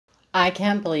I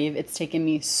can't believe it's taken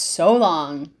me so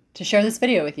long to share this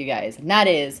video with you guys. And that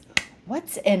is,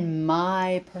 what's in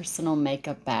my personal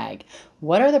makeup bag?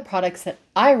 What are the products that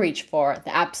I reach for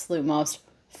the absolute most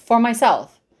for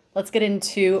myself? Let's get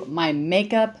into my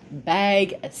makeup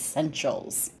bag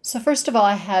essentials. So first of all,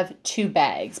 I have two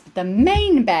bags. But the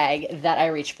main bag that I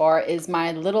reach for is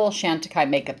my little Chantecaille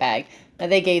makeup bag. Now,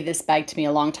 they gave this bag to me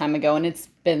a long time ago and it's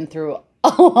been through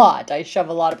a lot. I shove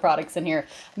a lot of products in here.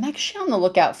 I'm actually on the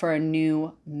lookout for a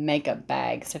new makeup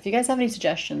bag. So if you guys have any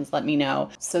suggestions, let me know.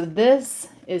 So this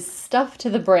is stuffed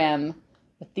to the brim.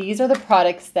 But these are the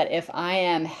products that if I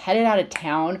am headed out of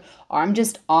town or I'm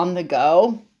just on the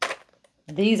go,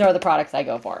 these are the products I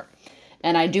go for.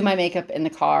 And I do my makeup in the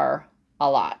car a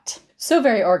lot. So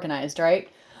very organized, right?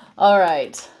 All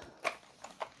right.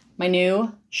 My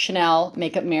new Chanel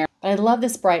makeup mirror. I love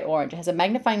this bright orange. It has a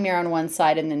magnifying mirror on one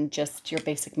side and then just your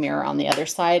basic mirror on the other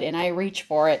side. And I reach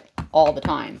for it all the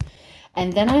time.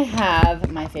 And then I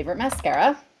have my favorite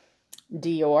mascara,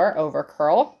 Dior Over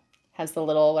Curl. Has the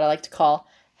little, what I like to call,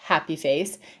 happy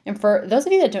face. And for those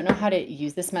of you that don't know how to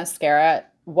use this mascara,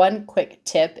 one quick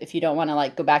tip, if you don't want to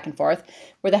like go back and forth,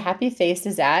 where the happy face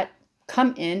is at,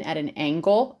 come in at an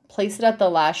angle, place it at the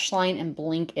lash line and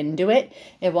blink into it.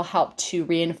 It will help to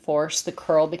reinforce the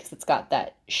curl because it's got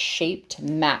that shape to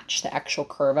match the actual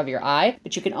curve of your eye.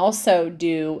 But you can also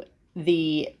do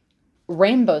the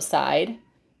rainbow side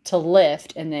to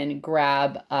lift and then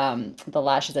grab the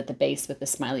lashes at the base with the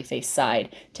smiley face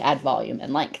side to add volume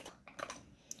and length.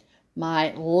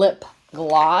 My lip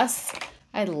gloss.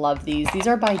 I love these. These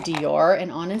are by Dior,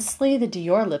 and honestly, the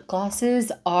Dior lip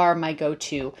glosses are my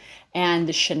go-to, and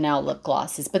the Chanel lip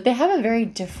glosses, but they have a very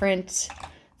different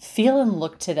feel and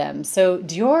look to them. So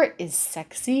Dior is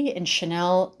sexy and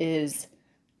Chanel is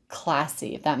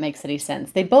classy, if that makes any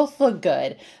sense. They both look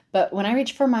good, but when I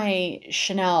reach for my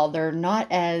Chanel, they're not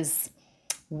as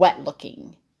wet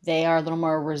looking. They are a little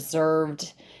more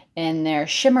reserved in their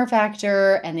shimmer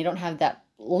factor, and they don't have that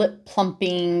lip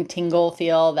plumping tingle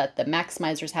feel that the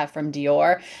maximizers have from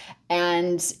Dior.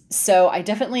 And so I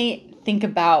definitely think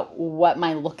about what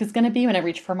my look is going to be when I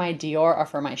reach for my Dior or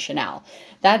for my Chanel.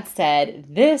 That said,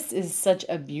 this is such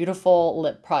a beautiful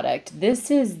lip product. This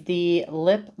is the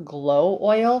Lip Glow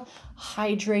Oil.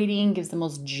 Hydrating, gives the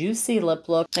most juicy lip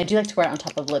look. I do like to wear it on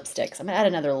top of lipsticks. I'm going to add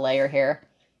another layer here.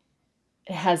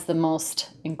 It has the most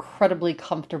incredibly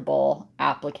comfortable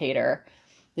applicator.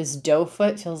 This doe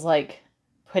foot feels like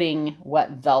putting wet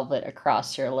velvet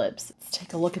across your lips. Let's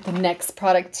take a look at the next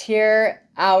product here,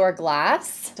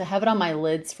 Hourglass. I have it on my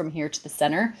lids from here to the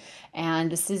center,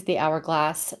 and this is the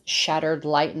Hourglass Shattered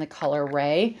Light in the color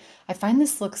Ray. I find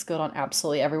this looks good on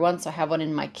absolutely everyone, so I have one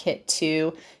in my kit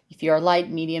too. If you are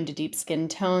light, medium to deep skin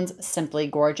tones, simply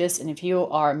gorgeous, and if you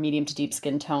are medium to deep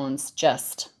skin tones,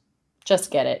 just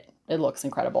get it. It looks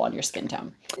incredible on your skin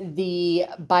tone. The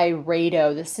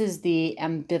Byredo, this is the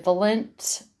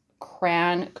Ambivalent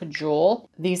Crayon Cajole.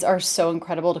 These are so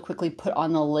incredible to quickly put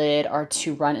on the lid or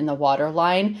to run in the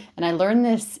waterline. And I learned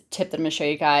this tip that I'm going to show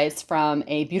you guys from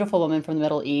a beautiful woman from the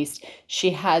Middle East. She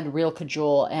had real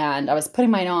cajole and I was putting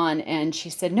mine on and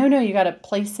she said, no, you got to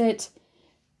place it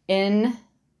in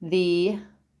the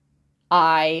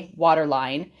eye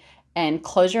waterline and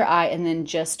close your eye and then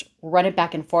just run it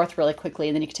back and forth really quickly.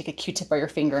 And then you can take a Q-tip or your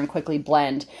finger and quickly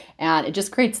blend. And it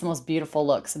just creates the most beautiful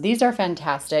look. So these are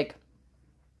fantastic.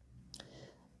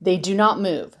 They do not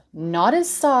move. Not as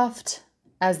soft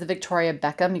as the Victoria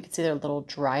Beckham. You can see they're a little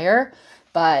drier,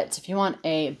 but if you want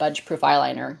a budge-proof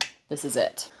eyeliner, this is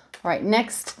it. All right,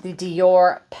 next, the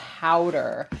Dior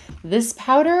powder. This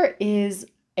powder is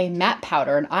a matte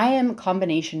powder, and I am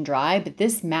combination dry, but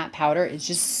this matte powder is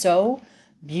just so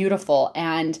beautiful.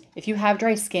 And if you have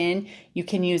dry skin, you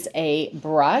can use a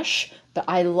brush, but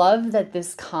I love that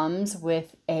this comes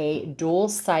with a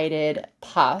dual-sided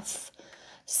puff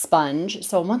sponge.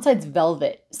 So on one side's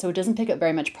velvet, so it doesn't pick up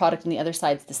very much product, and the other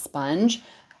side's the sponge.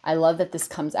 I love that this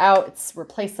comes out. It's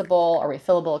replaceable or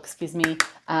refillable, excuse me.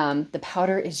 The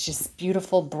powder is just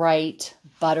beautiful, bright,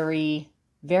 buttery,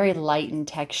 very light in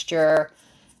texture.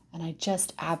 And I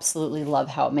just absolutely love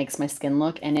how it makes my skin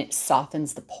look, and it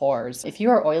softens the pores. If you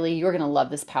are oily, you're gonna love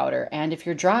this powder. And if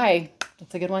you're dry,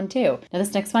 it's a good one too. Now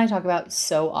this next one I talk about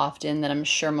so often that I'm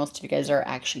sure most of you guys are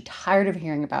actually tired of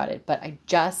hearing about it, but I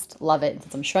just love it. And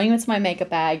since I'm showing you it's my makeup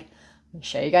bag, I'm gonna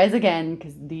show you guys again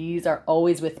because these are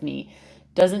always with me.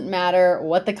 Doesn't matter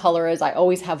what the color is, I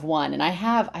always have one. And I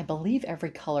have, I believe, every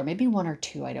color, maybe one or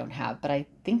two I don't have, but I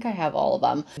think I have all of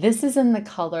them. This is in the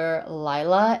color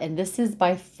Lila, and this is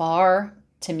by far,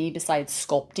 to me, besides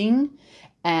sculpting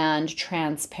and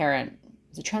transparent.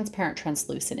 It's a transparent,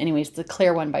 translucent. Anyways, the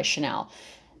clear one by Chanel.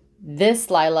 This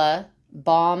Lila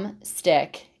Balm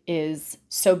Stick is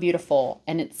so beautiful,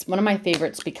 and it's one of my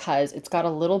favorites because it's got a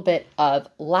little bit of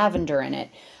lavender in it,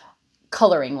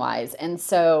 coloring wise, and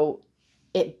so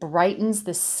it brightens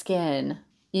the skin.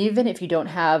 Even if you don't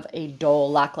have a dull,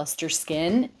 lackluster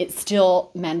skin, it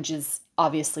still manages,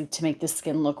 obviously, to make the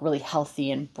skin look really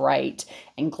healthy and bright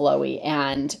and glowy.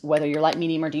 And whether you're light,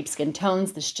 medium, or deep skin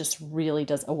tones, this just really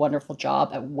does a wonderful job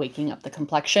at waking up the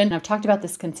complexion. And I've talked about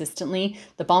this consistently.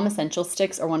 The Balm Essential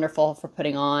Sticks are wonderful for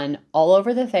putting on all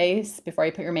over the face before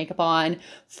you put your makeup on,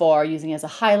 for using as a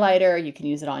highlighter. You can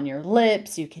use it on your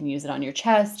lips. You can use it on your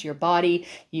chest, your body.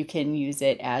 You can use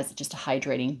it as just a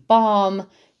hydrating balm.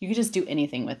 You can just do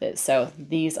anything with it. So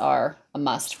these are a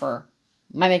must for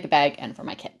my makeup bag and for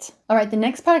my kit. All right, the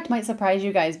next product might surprise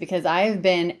you guys because I have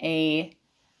been a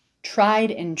tried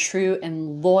and true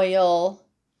and loyal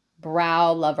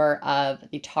brow lover of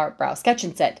the Tarte Brow Sketch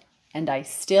and Set, and I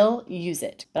still use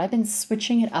it. But I've been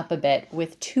switching it up a bit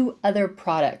with 2 other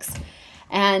products.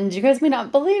 And you guys may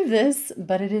not believe this,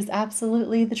 but it is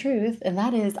absolutely the truth. And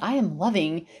that is, I am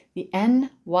loving the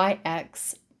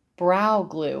NYX Brow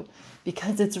Glue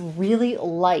because it's really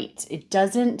light. It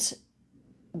doesn't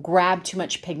grab too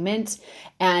much pigment,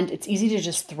 and it's easy to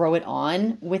just throw it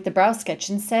on. With the Brow Sketch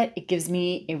and Set, it gives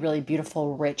me a really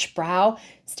beautiful, rich brow.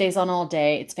 Stays on all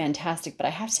day. It's fantastic, but I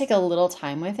have to take a little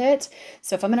time with it.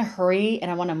 So if I'm in a hurry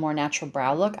and I want a more natural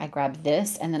brow look, I grab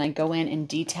this and then I go in and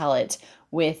detail it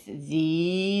with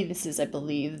this is, I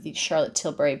believe, the Charlotte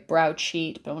Tilbury Brow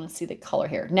Cheat, but I want to see the color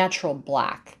here. Natural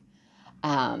Black.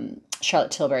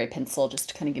 Charlotte Tilbury pencil, just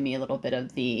to kind of give me a little bit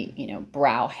of the,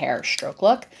 brow hair stroke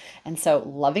look. And so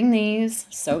loving these,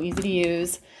 so easy to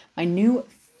use. My new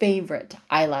favorite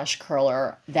eyelash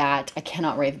curler that I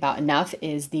cannot rave about enough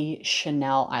is the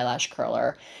Chanel eyelash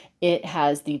curler. It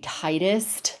has the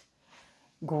tightest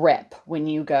grip when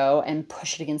you go and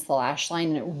push it against the lash line,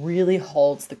 and it really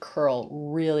holds the curl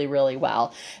really, really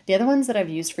well. The other ones that I've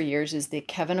used for years is the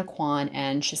Kevyn Aucoin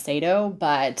and Shiseido,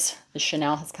 but the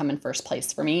Chanel has come in first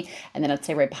place for me. And then I'd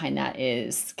say right behind that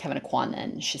is Kevyn Aucoin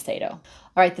and Shiseido. All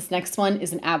right, this next one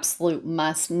is an absolute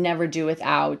must, never do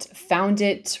without. Found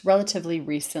it relatively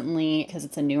recently because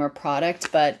it's a newer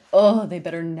product, but oh, they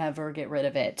better never get rid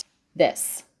of it.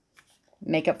 This,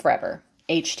 Makeup Forever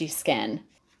HD Skin.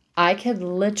 I could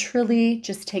literally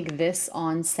just take this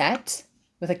on set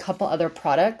with a couple other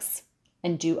products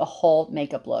and do a whole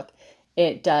makeup look.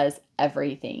 It does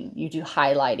everything. You do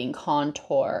highlighting,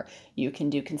 contour, you can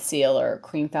do concealer,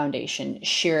 cream foundation,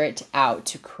 sheer it out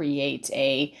to create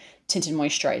a tinted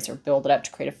moisturizer, build it up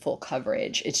to create a full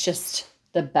coverage. It's just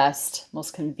the best,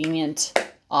 most convenient,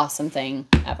 awesome thing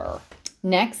ever.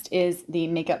 Next is the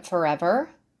Makeup Forever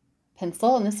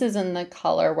pencil, and this is in the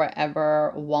color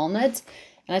Wherever Walnut.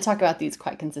 And I talk about these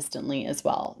quite consistently as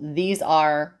well. These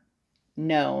are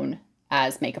known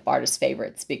as makeup artist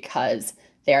favorites because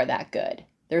they're that good.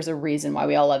 There's a reason why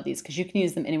we all love these, because you can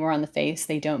use them anywhere on the face.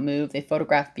 They don't move. They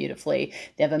photograph beautifully.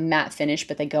 They have a matte finish,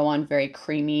 but they go on very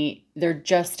creamy. They're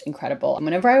just incredible. And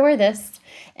whenever I wear this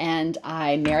and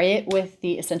I marry it with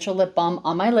the Essential Lip Balm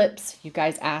on my lips, you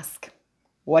guys ask,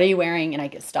 what are you wearing? And I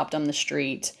get stopped on the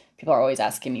street. People are always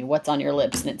asking me, what's on your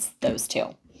lips? And it's those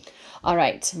two. All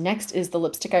right, next is the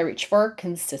lipstick I reach for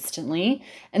consistently.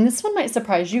 And this one might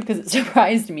surprise you because it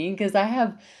surprised me, because I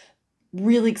have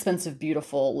really expensive,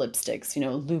 beautiful lipsticks,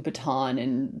 Louboutin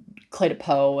and Clé de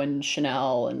Peau and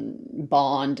Chanel and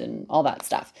Bond and all that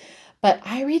stuff. But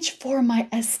I reach for my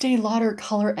Estee Lauder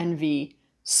Color Envy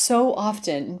so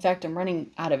often. In fact, I'm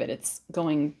running out of it. It's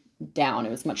going down.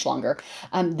 It was much longer.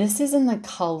 This is in the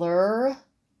color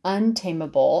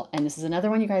Untamable, and this is another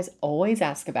one you guys always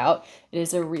ask about. It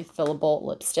is a refillable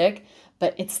lipstick,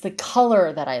 but it's the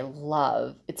color that I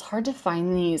love. It's hard to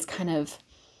find these kind of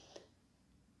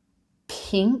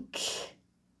pink,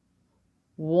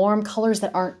 warm colors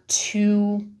that aren't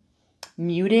too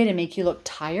muted and make you look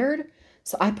tired.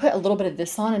 So I put a little bit of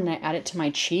this on and I add it to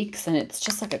my cheeks, and it's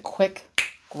just like a quick,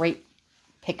 great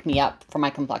pick-me-up for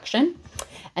my complexion.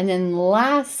 And then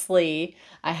lastly,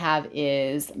 I have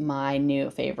is my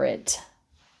new favorite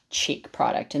cheek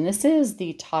product. And this is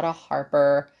the Tata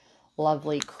Harper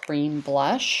Lovely Cream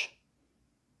Blush.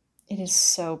 It is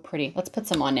so pretty. Let's put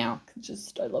some on now.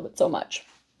 I love it so much.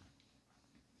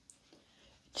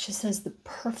 It just has the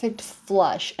perfect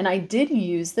flush. And I did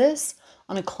use this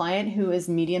on a client who is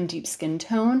medium deep skin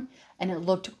tone, and it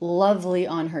looked lovely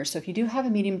on her. So if you do have a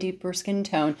medium deeper skin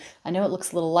tone, I know it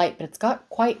looks a little light, but it's got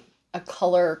quite a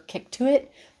color kick to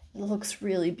it. It looks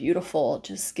really beautiful. It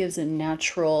just gives a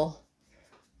natural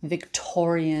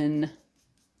Victorian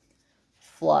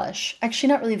flush. Actually,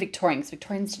 not really Victorian, because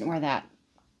Victorians didn't wear that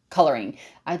coloring.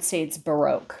 I'd say it's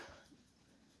Baroque.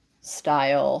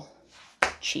 style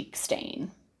cheek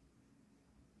stain.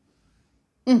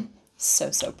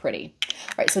 So pretty.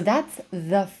 All right, so that's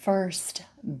the first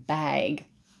bag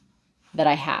that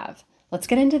I have. Let's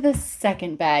get into the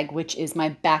second bag, which is my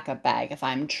backup bag. If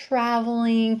I'm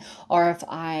traveling, or if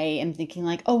I am thinking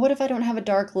like, oh, what if I don't have a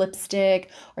dark lipstick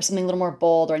or something a little more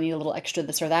bold, or I need a little extra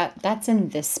this or that, that's in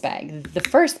this bag. The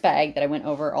first bag that I went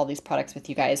over all these products with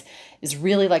you guys is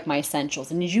really like my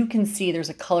essentials. And as you can see, there's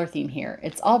a color theme here.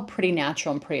 It's all pretty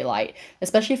natural and pretty light,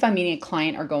 especially if I'm meeting a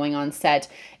client or going on set.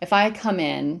 If I come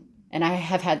in, and I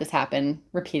have had this happen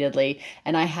repeatedly,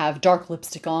 and I have dark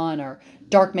lipstick on or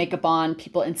dark makeup on,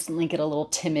 people instantly get a little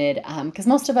timid because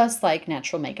most of us like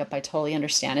natural makeup. I totally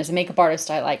understand. As a makeup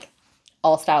artist, I like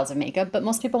all styles of makeup, but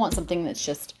most people want something that's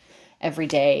just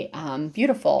everyday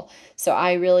beautiful. So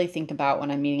I really think about when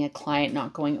I'm meeting a client,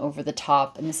 not going over the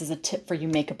top. And this is a tip for you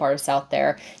makeup artists out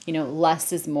there. You know,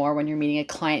 less is more when you're meeting a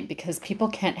client, because people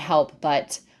can't help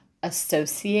but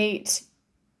associate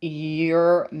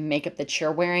your makeup that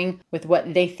you're wearing with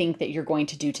what they think that you're going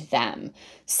to do to them.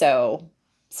 So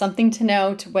something to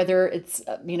note, whether it's,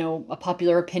 you know, a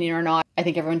popular opinion or not. I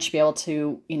think everyone should be able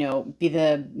to, you know, be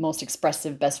the most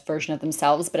expressive, best version of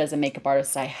themselves. But as a makeup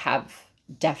artist, I have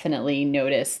definitely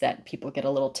noticed that people get a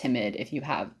little timid if you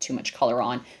have too much color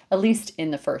on, at least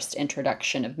in the first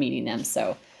introduction of meeting them.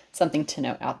 So something to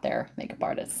note out there, makeup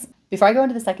artists. Before I go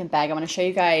into the second bag, I want to show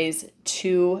you guys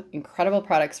two incredible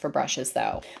products for brushes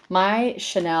though. My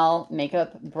Chanel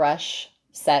makeup brush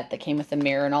set that came with the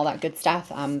mirror and all that good stuff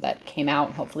that came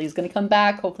out, hopefully is going to come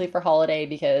back, hopefully for holiday,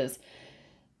 because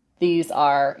these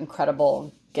are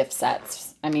incredible gift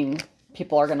sets. I mean,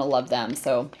 people are going to love them.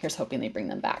 So here's hoping they bring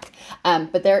them back.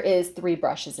 But there is 3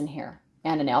 brushes in here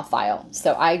and a nail file.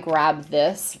 So I grabbed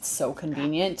this. It's so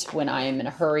convenient when I am in a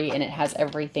hurry, and it has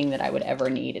everything that I would ever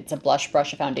need. It's a blush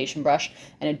brush, a foundation brush,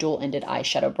 and a dual-ended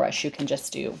eyeshadow brush. You can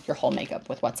just do your whole makeup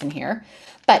with what's in here.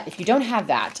 But if you don't have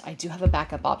that, I do have a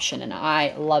backup option, and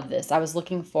I love this. I was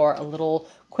looking for a little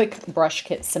quick brush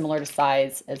kit similar to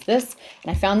size as this, and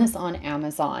I found this on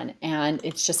Amazon, and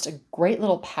it's just a great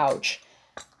little pouch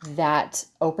that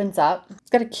opens up. It's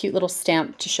got a cute little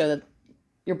stamp to show that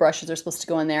your brushes are supposed to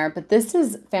go in there, but this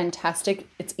is fantastic.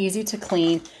 It's easy to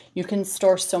clean. You can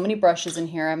store so many brushes in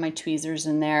here. I have my tweezers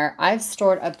in there. I've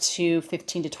stored up to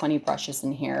 15 to 20 brushes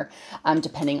in here,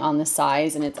 depending on the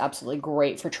size, and it's absolutely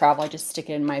great for travel. I just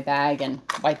stick it in my bag and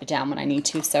wipe it down when I need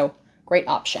to, so great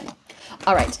option.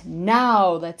 All right, now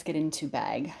let's get into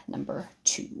bag number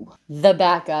 2, the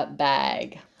backup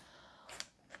bag.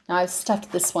 Now I've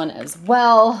stuffed this one as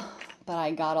well, but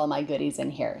I got all my goodies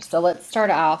in here. So let's start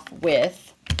off with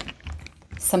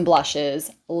some blushes,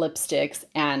 lipsticks,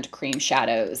 and cream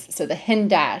shadows. So the Hin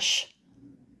Dash,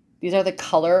 these are the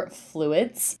color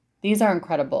fluids. These are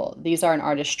incredible. These are an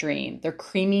artist's dream. They're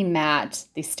creamy matte.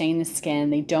 They stain the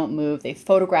skin. They don't move. They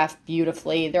photograph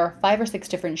beautifully. There are 5 or 6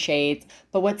 different shades,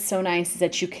 but what's so nice is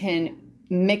that you can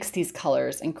mix these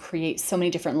colors and create so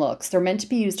many different looks. They're meant to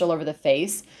be used all over the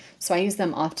face, so I use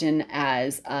them often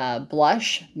as a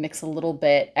blush, mix a little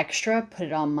bit extra, put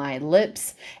it on my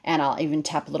lips, and I'll even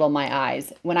tap a little on my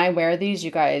eyes. When I wear these, you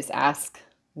guys ask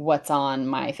what's on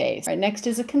my face. All right, next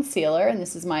is a concealer, and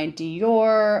this is my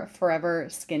Dior Forever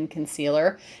Skin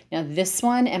Concealer. Now this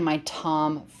one and my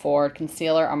Tom Ford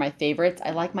concealer are my favorites.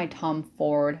 I like my Tom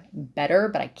Ford better,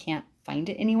 but I can't find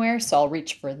it anywhere, so I'll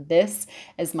reach for this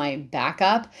as my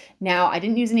backup. Now, I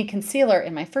didn't use any concealer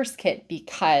in my first kit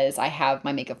because I have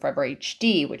my Makeup Forever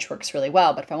HD, which works really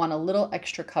well, but if I want a little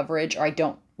extra coverage, or I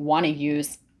don't want to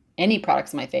use any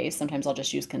products on my face, sometimes I'll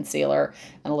just use concealer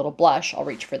and a little blush, I'll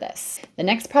reach for this. The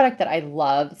next product that I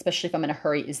love, especially if I'm in a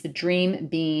hurry, is the Dream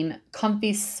Beam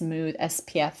Comfy Smooth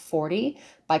SPF 40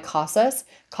 by Kosas.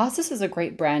 Kosas is a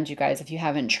great brand, you guys, if you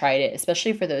haven't tried it,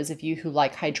 especially for those of you who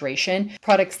like hydration.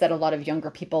 Products that a lot of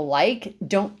younger people like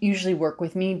don't usually work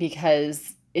with me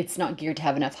because it's not geared to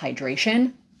have enough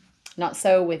hydration. Not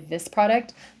so with this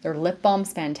product. Their lip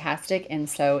balm's fantastic, and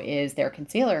so is their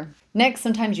concealer. Next,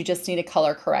 sometimes you just need a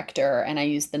color corrector, and I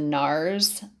use the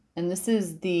NARS, and this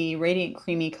is the Radiant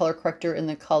Creamy Color Corrector in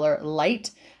the color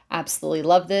Light. Absolutely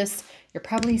love this. You're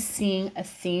probably seeing a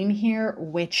theme here,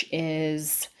 which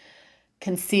is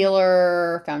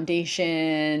concealer,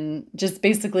 foundation, just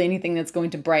basically anything that's going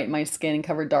to brighten my skin and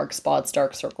cover dark spots,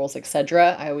 dark circles,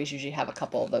 etc. I always usually have a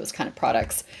couple of those kind of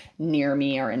products near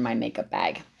me or in my makeup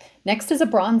bag. Next is a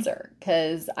bronzer,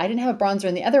 because I didn't have a bronzer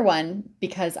in the other one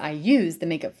because I used the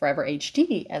Makeup Forever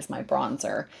HD as my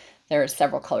bronzer. There are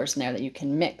several colors in there that you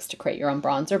can mix to create your own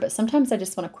bronzer, but sometimes I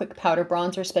just want a quick powder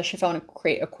bronzer, especially if I want to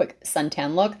create a quick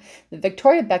suntan look. The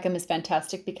Victoria Beckham is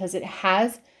fantastic because it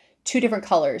has 2 different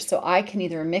colors. So I can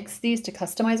either mix these to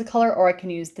customize a color, or I can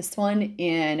use this one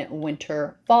in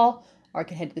winter, fall, or I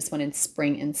can head to this one in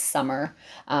spring and summer.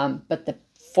 But the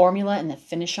formula and the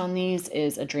finish on these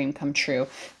is a dream come true.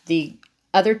 The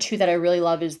other 2 that I really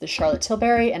love is the Charlotte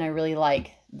Tilbury, and I really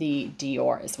like the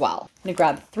Dior as well. I'm gonna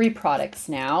grab 3 products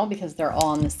now because they're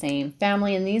all in the same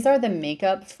family, and these are the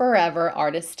Makeup Forever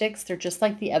Artist Sticks. They're just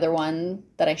like the other one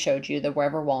that I showed you, the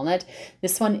Wherever Walnut.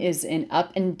 This one is in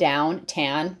Up and Down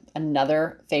Tan,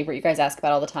 another favorite you guys ask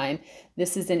about all the time.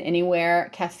 This is in Anywhere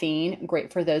Caffeine,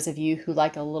 great for those of you who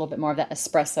like a little bit more of that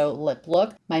espresso lip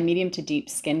look. My medium to deep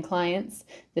skin clients,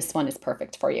 this one is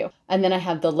perfect for you. And then I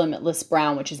have the Limitless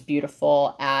Brown, which is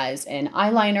beautiful as an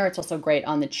eyeliner. It's also great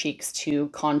on the cheeks to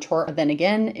contour. Then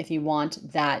again, if you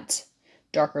want that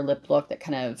darker lip look, that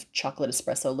kind of chocolate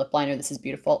espresso lip liner, this is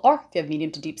beautiful. Or if you have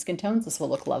medium to deep skin tones, this will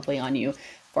look lovely on you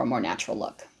for a more natural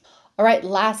look. All right,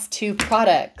 last 2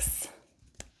 products.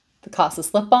 The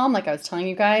Costless Lip Balm, like I was telling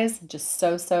you guys, just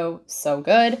so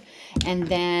good. And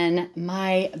then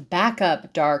my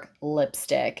backup dark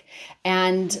lipstick.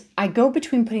 And I go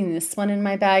between putting this one in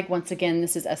my bag. Once again,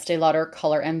 this is Estee Lauder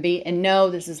Color Envy. And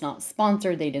no, this is not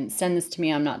sponsored. They didn't send this to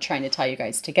me. I'm not trying to tell you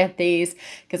guys to get these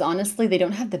because honestly, they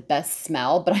don't have the best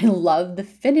smell, but I love the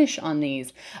finish on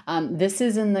these. This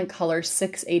is in the color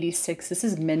 686. This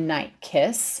is Midnight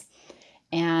Kiss.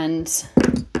 And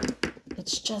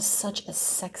it's just such a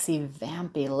sexy,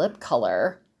 vampy lip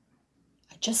color.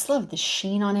 I just love the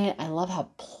sheen on it. I love how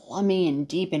plummy and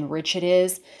deep and rich it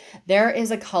is. There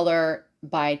is a color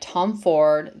by Tom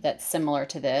Ford that's similar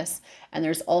to this. And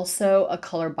there's also a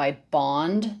color by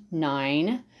Bond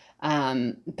 9.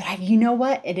 You know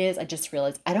what it is? I just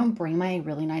realized I don't bring my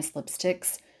really nice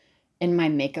lipsticks in my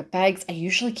makeup bags. I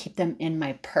usually keep them in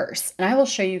my purse. And I will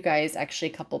show you guys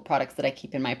actually a couple products that I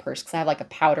keep in my purse because I have like a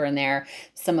powder in there.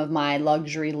 Some of my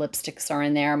luxury lipsticks are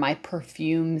in there, my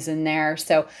perfumes in there.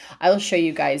 So I will show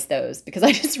you guys those because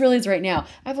I just realized right now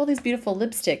I have all these beautiful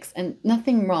lipsticks, and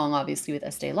nothing wrong obviously with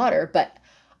Estee Lauder, but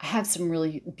I have some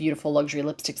really beautiful luxury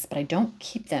lipsticks, but I don't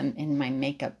keep them in my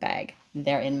makeup bag.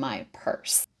 They're in my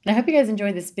purse. And I hope you guys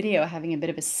enjoyed this video, having a bit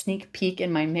of a sneak peek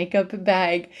in my makeup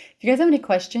bag. If you guys have any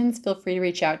questions, feel free to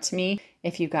reach out to me.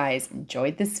 If you guys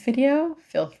enjoyed this video,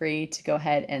 feel free to go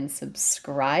ahead and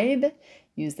subscribe.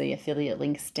 Use the affiliate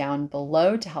links down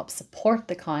below to help support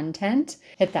the content.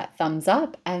 Hit that thumbs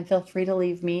up and feel free to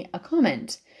leave me a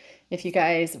comment. If you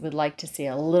guys would like to see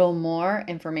a little more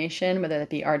information, whether that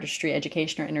be artistry,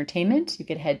 education, or entertainment, you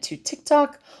could head to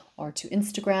TikTok or to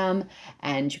Instagram.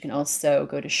 And you can also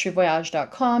go to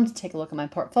VOYAGE.com to take a look at my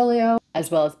portfolio,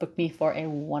 as well as book me for a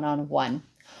one-on-one.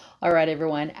 All right,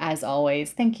 everyone, as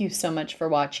always, thank you so much for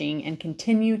watching, and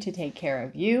continue to take care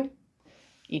of you,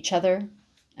 each other,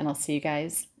 and I'll see you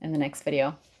guys in the next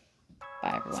video.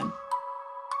 Bye, everyone.